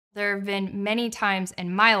There have been many times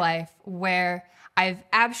in my life where I've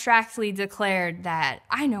abstractly declared that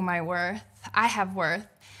I know my worth, I have worth,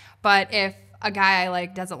 but if a guy I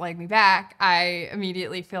like doesn't like me back, I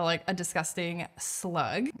immediately feel like a disgusting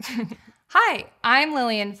slug. Hi, I'm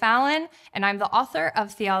Lillian Fallon, and I'm the author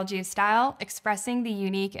of Theology of Style, Expressing the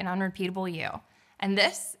Unique and Unrepeatable You. And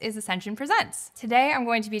this is Ascension Presents. Today, I'm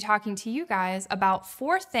going to be talking to you guys about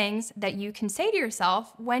 4 things that you can say to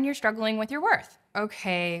yourself when you're struggling with your worth.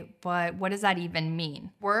 Okay, but what does that even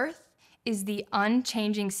mean? Worth is the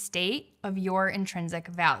unchanging state of your intrinsic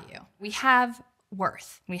value. We have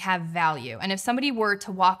worth, we have value. And if somebody were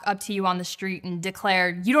to walk up to you on the street and declare,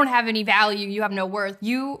 you don't have any value, you have no worth,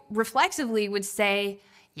 you reflexively would say,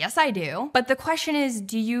 yes, I do. But the question is,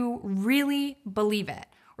 do you really believe it?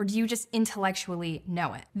 Or do you just intellectually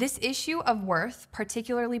know it? This issue of worth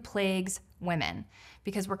particularly plagues women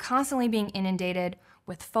because we're constantly being inundated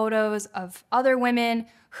with photos of other women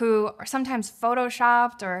who are sometimes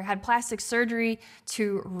photoshopped or had plastic surgery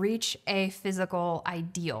to reach a physical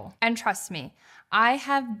ideal. And trust me, I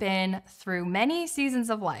have been through many seasons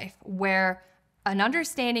of life where an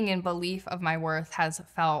understanding and belief of my worth has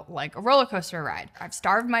felt like a roller coaster ride. I've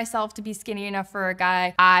starved myself to be skinny enough for a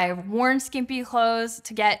guy. I've worn skimpy clothes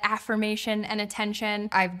to get affirmation and attention.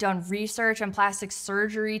 I've done research and plastic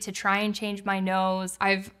surgery to try and change my nose.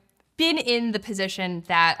 I've been in the position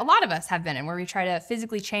that a lot of us have been in, where we try to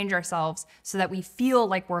physically change ourselves so that we feel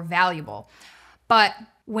like we're valuable. But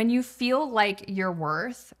when you feel like your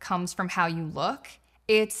worth comes from how you look,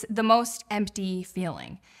 it's the most empty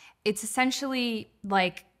feeling. It's essentially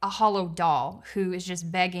like a hollow doll who is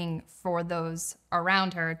just begging for those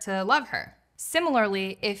around her to love her.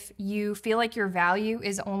 Similarly, if you feel like your value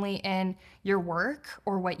is only in your work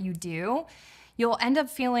or what you do, you'll end up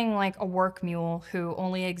feeling like a work mule who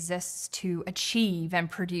only exists to achieve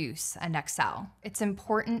and produce and excel. It's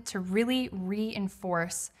important to really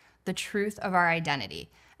reinforce the truth of our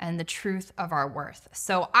identity and the truth of our worth.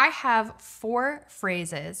 So I have 4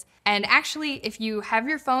 phrases, and actually if you have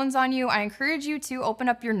your phones on you, I encourage you to open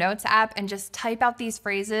up your notes app and just type out these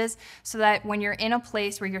phrases so that when you're in a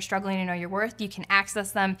place where you're struggling to know your worth, you can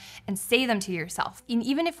access them and say them to yourself. And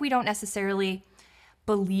even if we don't necessarily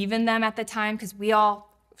believe in them at the time, because we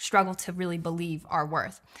all struggle to really believe our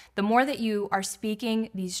worth, the more that you are speaking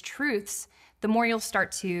these truths, the more you'll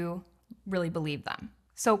start to really believe them.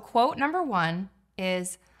 So quote number 1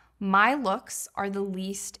 is, "My looks are the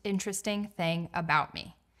least interesting thing about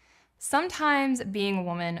me." Sometimes being a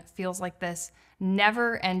woman feels like this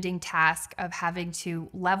never-ending task of having to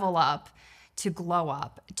level up, to glow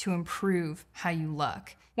up, to improve how you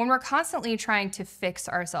look. When we're constantly trying to fix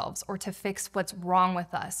ourselves or to fix what's wrong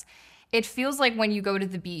with us, it feels like when you go to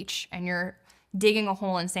the beach and you're digging a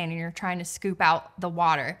hole in sand and you're trying to scoop out the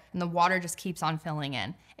water and the water just keeps on filling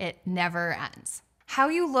in. It never ends. How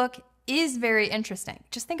you look is very interesting.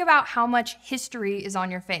 Just think about how much history is on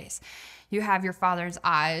your face. You have your father's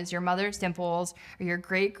eyes, your mother's dimples, or your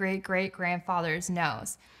great-great-great-grandfather's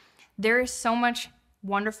nose. There is so much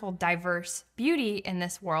wonderful, diverse beauty in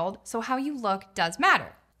this world, so how you look does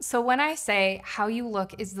matter. So when I say how you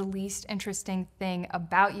look is the least interesting thing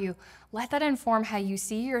about you, let that inform how you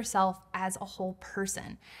see yourself as a whole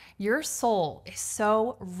person. Your soul is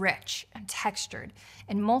so rich and textured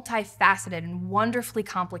and multifaceted and wonderfully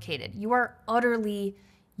complicated. You are utterly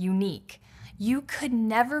unique. You could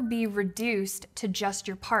never be reduced to just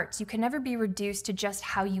your parts. You can never be reduced to just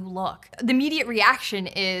how you look. The immediate reaction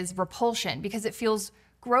is repulsion because it feels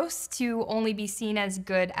gross to only be seen as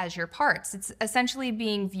good as your parts. It's essentially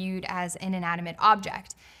being viewed as an inanimate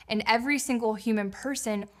object. And every single human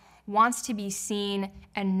person wants to be seen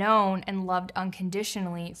and known and loved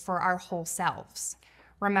unconditionally for our whole selves.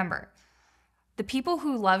 Remember, the people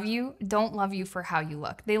who love you don't love you for how you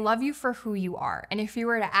look. They love you for who you are. And if you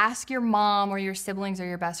were to ask your mom or your siblings or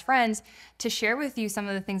your best friends to share with you some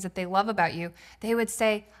of the things that they love about you, they would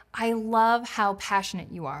say, I love how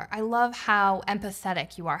passionate you are. I love how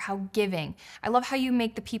empathetic you are, how giving. I love how you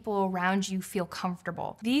make the people around you feel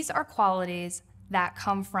comfortable. These are qualities that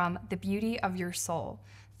come from the beauty of your soul,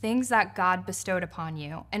 things that God bestowed upon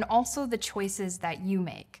you, and also the choices that you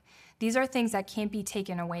make. These are things that can't be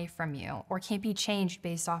taken away from you or can't be changed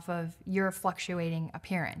based off of your fluctuating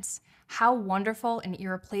appearance. How wonderful and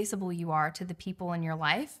irreplaceable you are to the people in your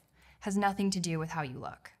life has nothing to do with how you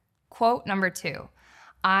look. Quote number 2.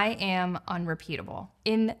 I am unrepeatable.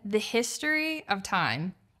 In the history of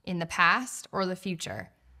time, in the past or the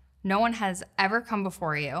future, no one has ever come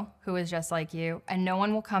before you who is just like you, and no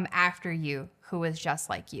one will come after you who is just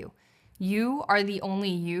like you. You are the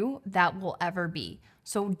only you that will ever be.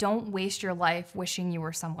 So don't waste your life wishing you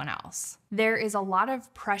were someone else. There is a lot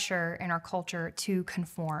of pressure in our culture to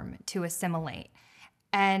conform, to assimilate.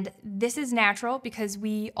 And this is natural because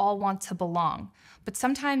we all want to belong. But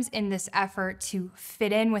sometimes in this effort to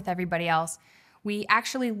fit in with everybody else, we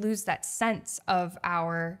actually lose that sense of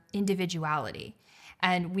our individuality.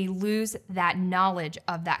 And we lose that knowledge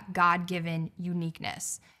of that God-given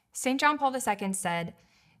uniqueness. St. John Paul II said,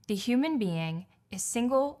 "The human being is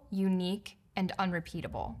single, unique, and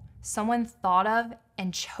unrepeatable. Someone thought of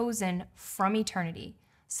and chosen from eternity.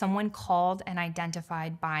 Someone called and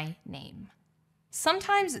identified by name."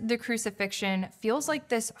 Sometimes the crucifixion feels like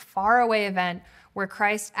this faraway event where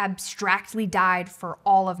Christ abstractly died for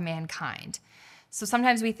all of mankind. So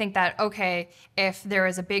sometimes we think that, okay, if there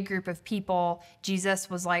is a big group of people, Jesus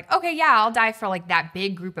was like, okay, yeah, I'll die for like that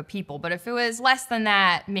big group of people. But if it was less than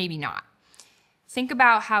that, maybe not. Think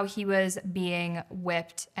about how he was being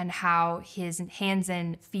whipped and how his hands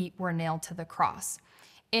and feet were nailed to the cross.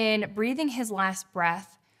 In breathing his last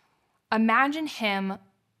breath, imagine him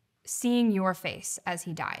seeing your face as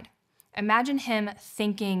he died. Imagine him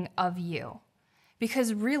thinking of you.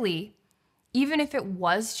 Because really, even if it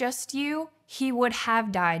was just you, he would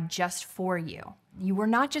have died just for you. You were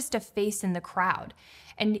not just a face in the crowd.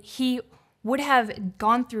 And he would have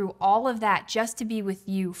gone through all of that just to be with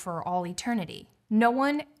you for all eternity. No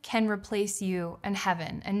one can replace you in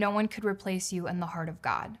heaven, and no one could replace you in the heart of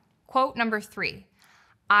God. Quote number 3,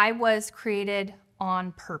 I was created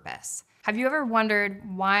on purpose. Have you ever wondered,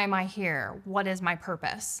 why am I here? What is my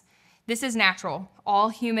purpose? This is natural. All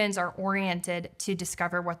humans are oriented to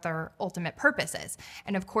discover what their ultimate purpose is.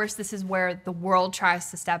 And of course, this is where the world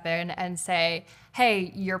tries to step in and say,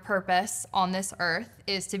 hey, your purpose on this earth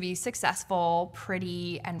is to be successful,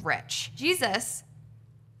 pretty, and rich. Jesus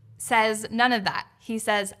says none of that. He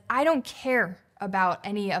says, I don't care about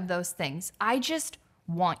any of those things. I just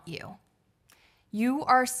want you. You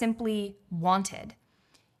are simply wanted.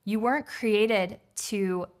 You weren't created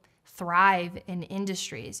to thrive in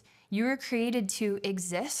industries. You were created to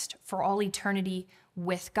exist for all eternity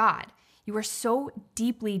with God. You are so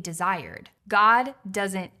deeply desired. God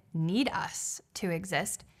doesn't need us to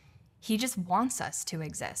exist. He just wants us to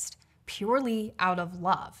exist purely out of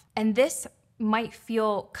love. And this might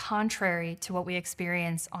feel contrary to what we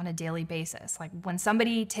experience on a daily basis. Like when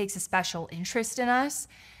somebody takes a special interest in us,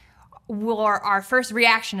 our first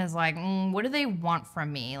reaction is like, what do they want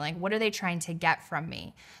from me? Like, what are they trying to get from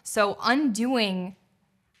me? So undoing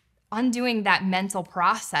that mental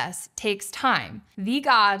process takes time. The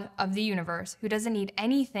God of the universe, who doesn't need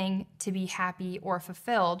anything to be happy or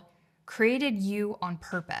fulfilled, created you on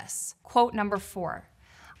purpose. Quote number 4,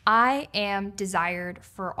 I am desired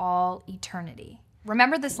for all eternity.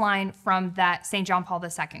 Remember this line from that St. John Paul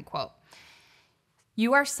II quote.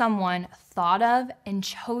 You are someone thought of and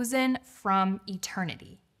chosen from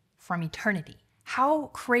eternity. From eternity. How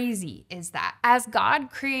crazy is that? As God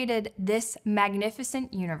created this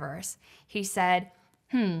magnificent universe, he said,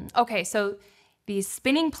 okay, so these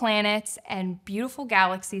spinning planets and beautiful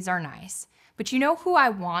galaxies are nice, but you know who I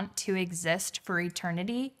want to exist for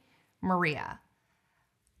eternity? Maria.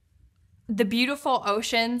 The beautiful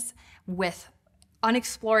oceans with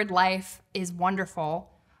unexplored life is wonderful,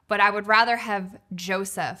 but I would rather have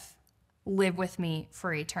Joseph live with me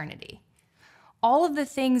for eternity. All of the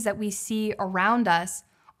things that we see around us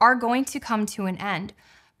are going to come to an end,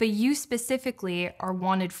 but you specifically are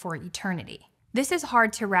wanted for eternity. This is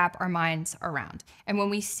hard to wrap our minds around. And when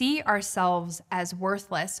we see ourselves as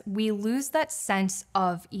worthless, we lose that sense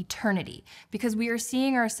of eternity because we are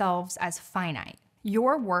seeing ourselves as finite.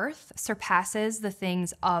 Your worth surpasses the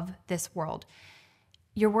things of this world.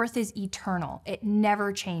 Your worth is eternal. It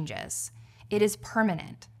never changes. It is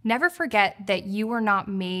permanent. Never forget that you were not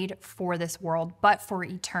made for this world, but for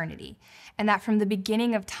eternity. And that from the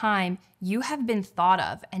beginning of time, you have been thought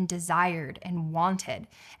of and desired and wanted.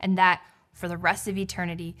 And that for the rest of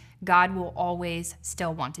eternity, God will always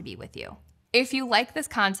still want to be with you. If you like this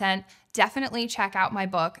content, definitely check out my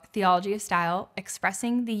book, Theology of Style,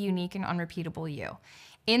 Expressing the Unique and Unrepeatable You.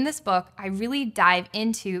 In this book, I really dive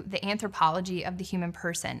into the anthropology of the human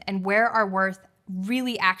person and where our worth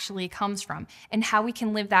really actually comes from and how we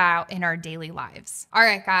can live that out in our daily lives. All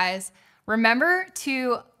right, guys, remember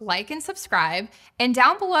to like and subscribe. And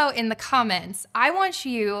down below in the comments, I want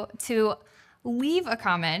you to leave a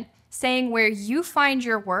comment saying where you find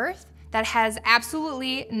your worth that has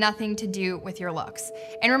absolutely nothing to do with your looks.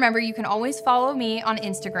 And remember, you can always follow me on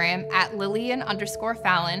Instagram at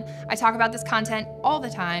Lillian_Fallon. I talk about this content all the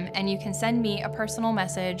time, and you can send me a personal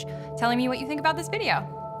message telling me what you think about this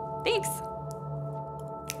video. Thanks.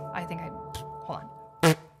 Hold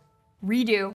on. Redo.